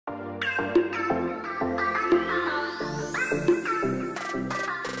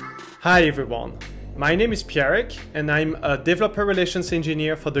Hi everyone, my name is Pierrick and I'm a Developer Relations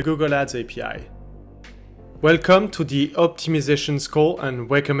Engineer for the Google Ads API. Welcome to the Optimization Score and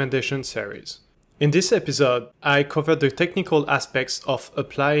Recommendation series. In this episode, I cover the technical aspects of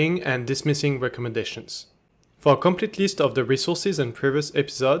applying and dismissing recommendations. For a complete list of the resources and previous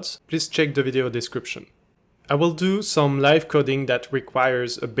episodes, please check the video description. I will do some live coding that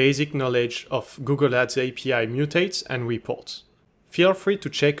requires a basic knowledge of Google Ads API mutates and reports. Feel free to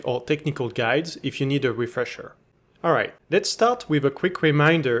check our technical guides if you need a refresher. Alright, let's start with a quick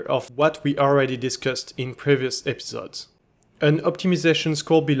reminder of what we already discussed in previous episodes. An optimization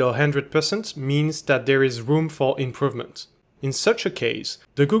score below 100% means that there is room for improvement. In such a case,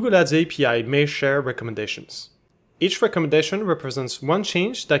 the Google Ads API may share recommendations. Each recommendation represents one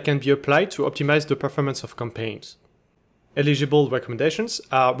change that can be applied to optimize the performance of campaigns. Eligible recommendations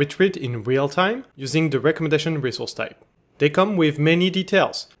are retrieved in real time using the recommendation resource type. They come with many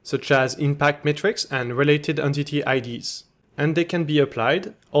details, such as impact metrics and related entity IDs, and they can be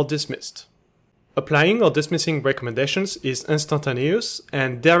applied or dismissed. Applying or dismissing recommendations is instantaneous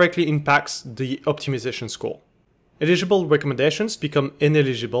and directly impacts the optimization score. Eligible recommendations become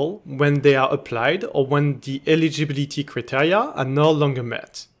ineligible when they are applied or when the eligibility criteria are no longer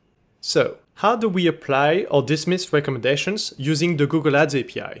met. So, how do we apply or dismiss recommendations using the Google Ads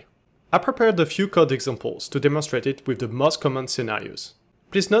API? I prepared a few code examples to demonstrate it with the most common scenarios.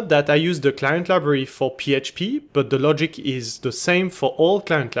 Please note that I use the client library for PHP, but the logic is the same for all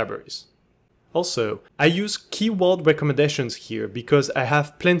client libraries. Also, I use keyword recommendations here because I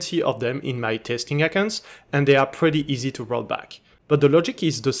have plenty of them in my testing accounts and they are pretty easy to roll back. But the logic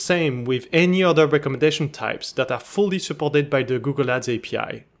is the same with any other recommendation types that are fully supported by the Google Ads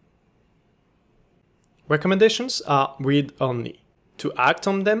API. Recommendations are read-only. To act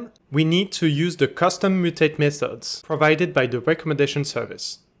on them, we need to use the custom mutate methods provided by the recommendation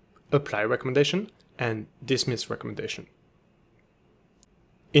service, apply recommendation and dismiss recommendation.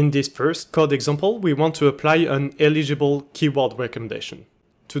 In this first code example, we want to apply an eligible keyword recommendation.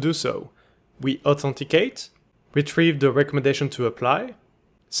 To do so, we authenticate, retrieve the recommendation to apply,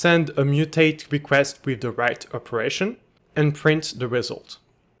 send a mutate request with the right operation, and print the result.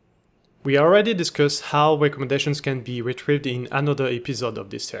 We already discussed how recommendations can be retrieved in another episode of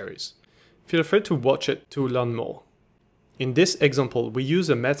this series. Feel free to watch it to learn more. In this example, we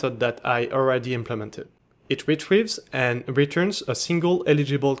use a method that I already implemented. It retrieves and returns a single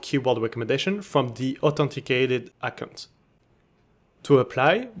eligible keyword recommendation from the authenticated account. To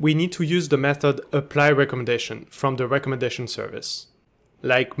apply, we need to use the method applyRecommendation from the recommendation service.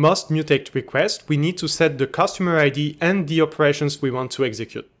 Like most mutate requests, we need to set the customer ID and the operations we want to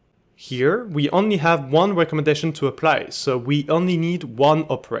execute. Here, we only have one recommendation to apply, so we only need one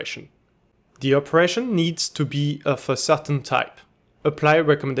operation. The operation needs to be of a certain type, apply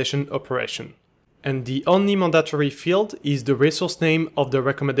recommendation operation, and the only mandatory field is the resource name of the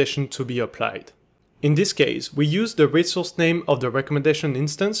recommendation to be applied. In this case, we use the resource name of the recommendation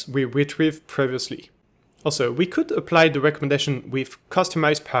instance we retrieved previously. Also, we could apply the recommendation with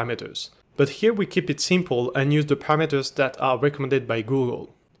customized parameters, but here we keep it simple and use the parameters that are recommended by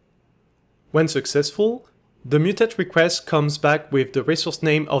Google. When successful, the mutate request comes back with the resource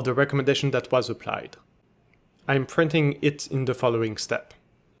name of the recommendation that was applied. I'm printing it in the following step.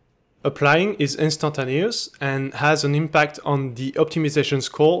 Applying is instantaneous and has an impact on the optimization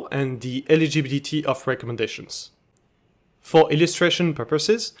score and the eligibility of recommendations. For illustration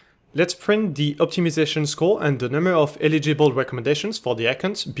purposes, let's print the optimization score and the number of eligible recommendations for the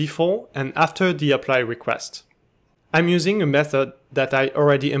account before and after the apply request. I'm using a method that I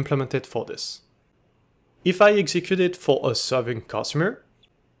already implemented for this. If I execute it for a serving customer,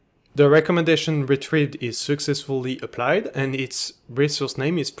 the recommendation retrieved is successfully applied and its resource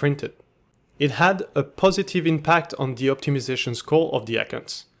name is printed. It had a positive impact on the optimization score of the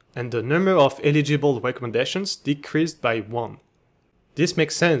account, and the number of eligible recommendations decreased by 1. This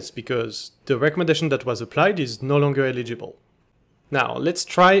makes sense because the recommendation that was applied is no longer eligible. Now let's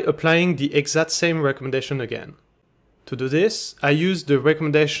try applying the exact same recommendation again. To do this, I use the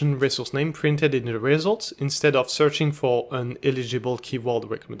recommendation resource name printed in the results instead of searching for an eligible keyword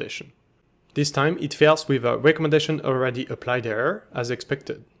recommendation. This time it fails with a recommendation already applied error, as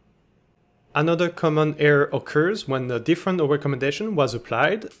expected. Another common error occurs when a different recommendation was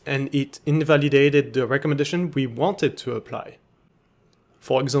applied and it invalidated the recommendation we wanted to apply.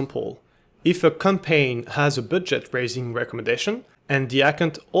 For example, if a campaign has a budget raising recommendation, and the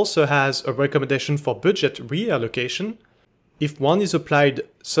account also has a recommendation for budget reallocation, if one is applied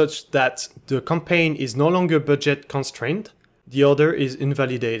such that the campaign is no longer budget constrained, the other is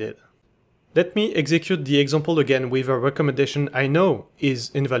invalidated. Let me execute the example again with a recommendation I know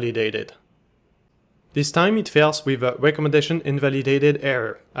is invalidated. This time it fails with a recommendation invalidated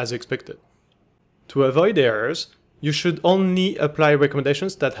error, as expected. To avoid errors, you should only apply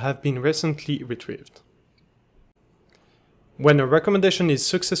recommendations that have been recently retrieved. When a recommendation is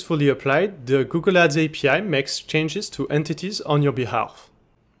successfully applied, the Google Ads API makes changes to entities on your behalf.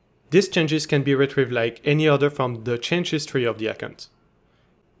 These changes can be retrieved like any other from the change history of the account.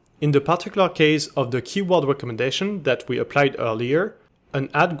 In the particular case of the keyword recommendation that we applied earlier, an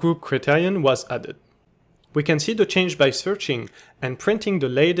ad group criterion was added. We can see the change by searching and printing the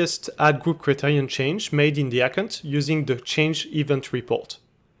latest ad group criterion change made in the account using the change event report.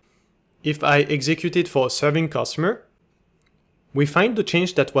 If I execute it for a serving customer, we find the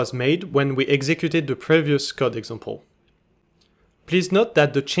change that was made when we executed the previous code example. Please note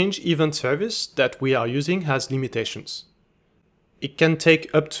that the change event service that we are using has limitations. It can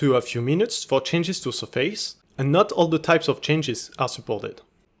take up to a few minutes for changes to surface, and not all the types of changes are supported.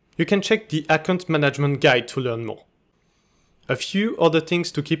 You can check the account management guide to learn more. A few other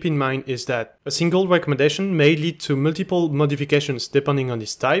things to keep in mind is that a single recommendation may lead to multiple modifications depending on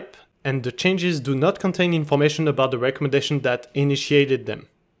its type, and the changes do not contain information about the recommendation that initiated them.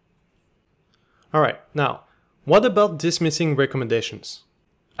 Alright, now, what about dismissing recommendations?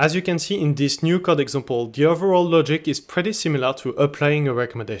 As you can see in this new code example, the overall logic is pretty similar to applying a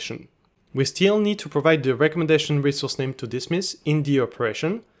recommendation. We still need to provide the recommendation resource name to dismiss in the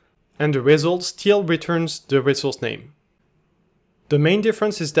operation, and the result still returns the resource name. The main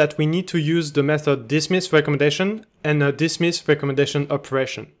difference is that we need to use the method dismiss recommendation and a dismiss recommendation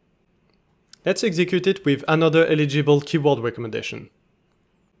operation. Let's execute it with another eligible keyword recommendation.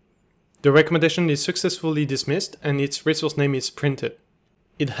 The recommendation is successfully dismissed and its resource name is printed.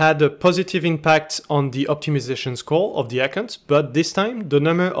 It had a positive impact on the optimization score of the account, but this time the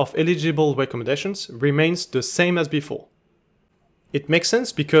number of eligible recommendations remains the same as before. It makes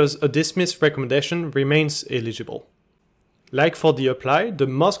sense because a dismissed recommendation remains eligible. Like for the apply, the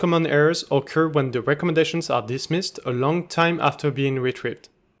most common errors occur when the recommendations are dismissed a long time after being retrieved.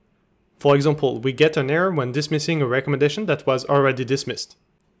 For example, we get an error when dismissing a recommendation that was already dismissed.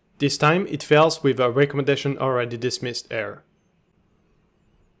 This time it fails with a recommendation already dismissed error.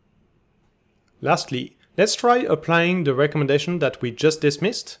 Lastly, let's try applying the recommendation that we just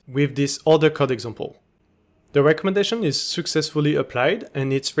dismissed with this other code example. The recommendation is successfully applied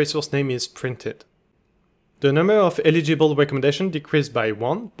and its resource name is printed. The number of eligible recommendations decreased by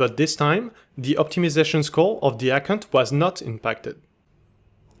 1, but this time the optimization score of the account was not impacted.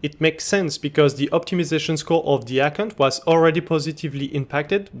 It makes sense because the optimization score of the account was already positively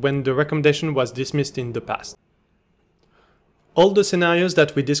impacted when the recommendation was dismissed in the past. All the scenarios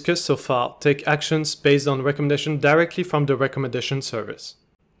that we discussed so far take actions based on recommendation directly from the recommendation service.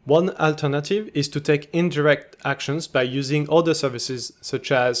 One alternative is to take indirect actions by using other services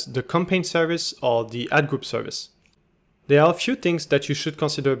such as the campaign service or the ad group service. There are a few things that you should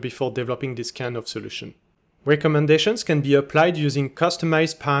consider before developing this kind of solution. Recommendations can be applied using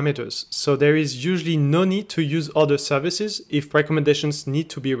customized parameters, so there is usually no need to use other services if recommendations need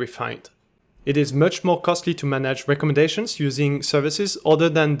to be refined. It is much more costly to manage recommendations using services other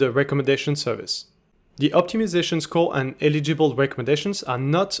than the recommendation service. The optimization score and eligible recommendations are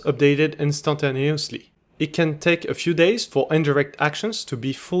not updated instantaneously. It can take a few days for indirect actions to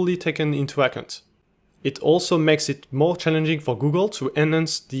be fully taken into account. It also makes it more challenging for Google to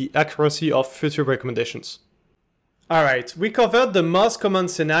enhance the accuracy of future recommendations. Alright, we covered the most common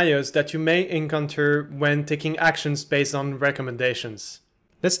scenarios that you may encounter when taking actions based on recommendations.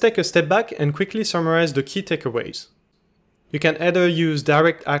 Let's take a step back and quickly summarize the key takeaways. You can either use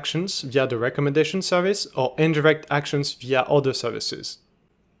direct actions via the recommendation service or indirect actions via other services.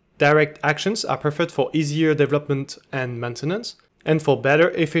 Direct actions are preferred for easier development and maintenance, and for better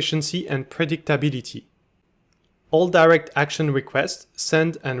efficiency and predictability. All direct action requests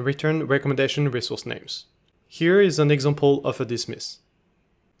send and return recommendation resource names. Here is an example of a dismiss.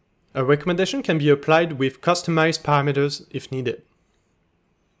 A recommendation can be applied with customized parameters if needed.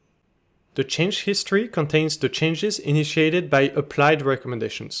 The change history contains the changes initiated by applied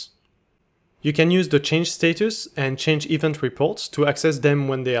recommendations. You can use the change status and change event reports to access them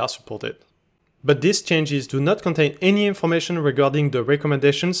when they are supported. But these changes do not contain any information regarding the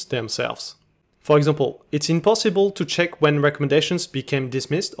recommendations themselves. For example, it's impossible to check when recommendations became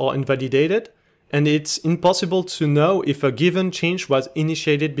dismissed or invalidated, and it's impossible to know if a given change was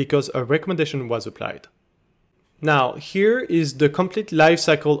initiated because a recommendation was applied. Now, here is the complete life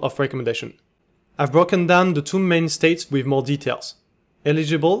cycle of recommendation. I've broken down the two main states with more details,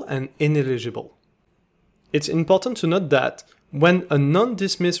 eligible and ineligible. It's important to note that when a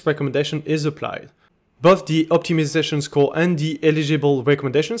non-dismiss recommendation is applied, both the optimization score and the eligible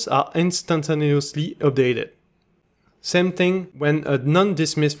recommendations are instantaneously updated. Same thing when a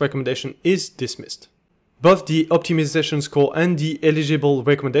non-dismiss recommendation is dismissed. Both the optimization score and the eligible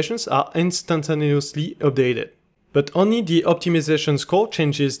recommendations are instantaneously updated. But only the optimization score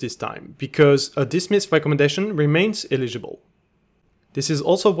changes this time, because a dismissed recommendation remains eligible. This is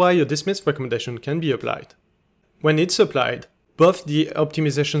also why a dismissed recommendation can be applied. When it's applied, both the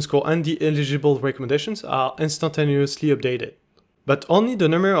optimization score and the eligible recommendations are instantaneously updated. But only the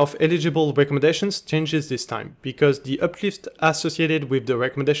number of eligible recommendations changes this time, because the uplift associated with the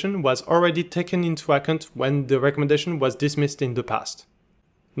recommendation was already taken into account when the recommendation was dismissed in the past.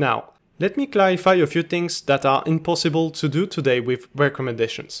 Now, let me clarify a few things that are impossible to do today with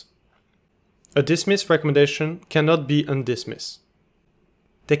recommendations. A dismissed recommendation cannot be undismissed.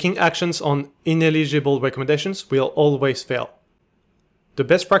 Taking actions on ineligible recommendations will always fail. The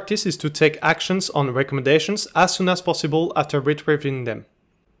best practice is to take actions on recommendations as soon as possible after retrieving them.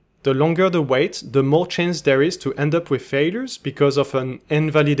 The longer the wait, the more chance there is to end up with failures because of an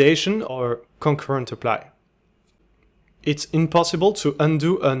invalidation or concurrent apply. It's impossible to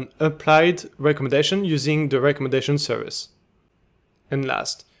undo an applied recommendation using the recommendation service. And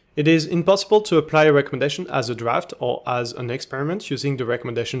last, it is impossible to apply a recommendation as a draft or as an experiment using the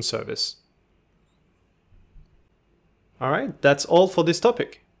recommendation service. Alright, that's all for this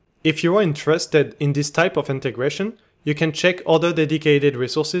topic. If you are interested in this type of integration, you can check other dedicated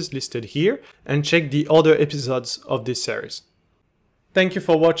resources listed here and check the other episodes of this series. Thank you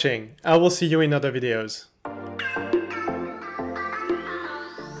for watching. I will see you in other videos.